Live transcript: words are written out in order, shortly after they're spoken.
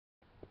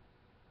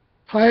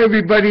Hi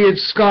everybody,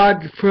 it's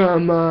Scott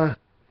from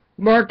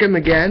Markham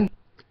again.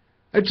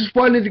 I just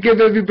wanted to give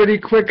everybody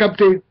a quick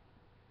update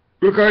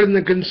regarding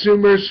the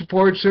Consumer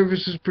Support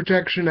Services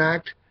Protection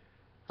Act.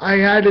 I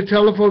had a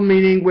telephone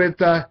meeting with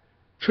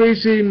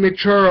Tracy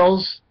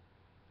MacCharles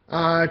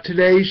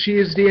today. She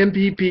is the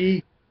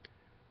MPP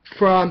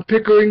from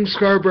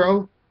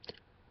Pickering-Scarborough.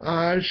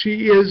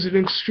 She is an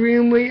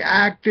extremely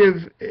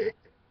active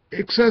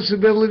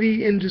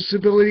accessibility and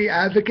disability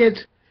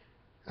advocate.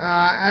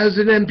 As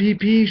an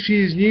MPP,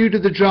 she's new to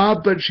the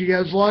job, but she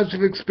has lots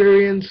of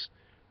experience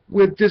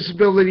with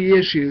disability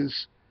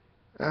issues.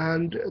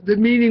 And the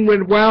meeting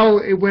went well.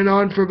 It went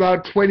on for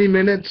about 20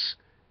 minutes.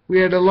 We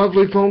had a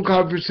lovely phone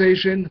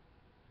conversation.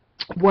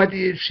 What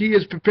she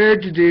is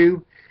prepared to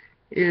do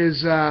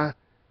is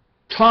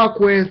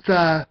talk with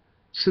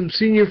some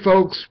senior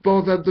folks,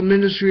 both at the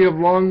Ministry of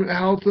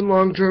Health and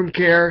Long-Term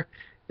Care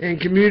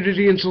and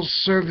Community and Social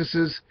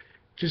Services,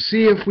 to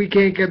see if we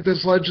can't get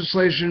this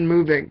legislation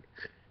moving.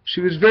 She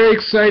was very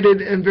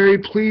excited and very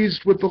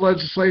pleased with the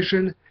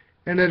legislation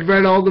and had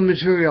read all the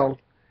material.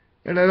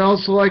 And I'd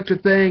also like to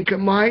thank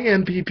my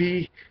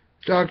MPP,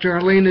 Dr.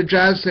 Helena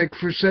Jasek,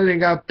 for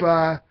setting up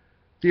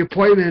the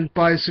appointment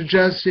by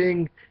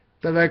suggesting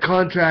that I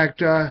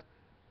contact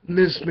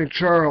Ms.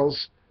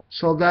 MacCharles.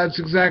 So that's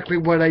exactly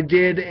what I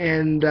did,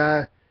 and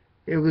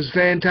it was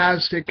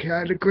fantastic.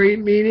 I had a great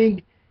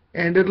meeting,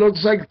 and it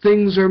looks like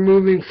things are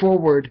moving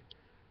forward.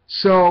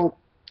 So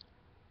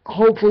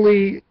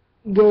hopefully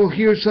we'll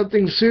hear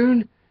something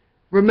soon.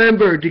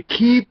 Remember to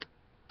keep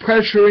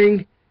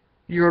pressuring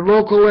your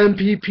local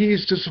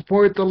MPPs to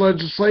support the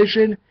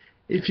legislation.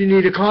 If you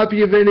need a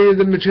copy of any of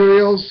the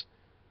materials,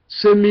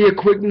 send me a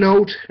quick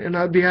note and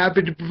I'll be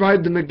happy to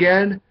provide them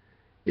again.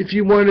 If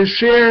you want to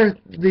share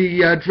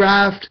the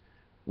draft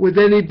with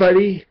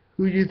anybody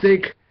who you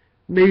think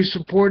may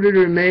support it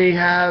or may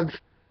have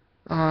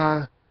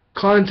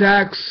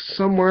contacts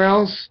somewhere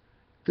else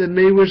that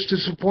may wish to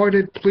support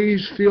it,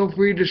 please feel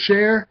free to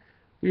share.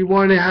 We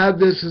want to have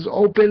this as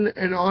open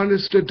and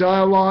honest a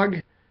dialogue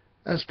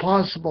as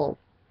possible.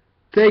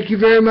 Thank you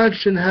very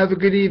much and have a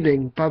good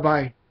evening.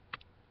 Bye-bye.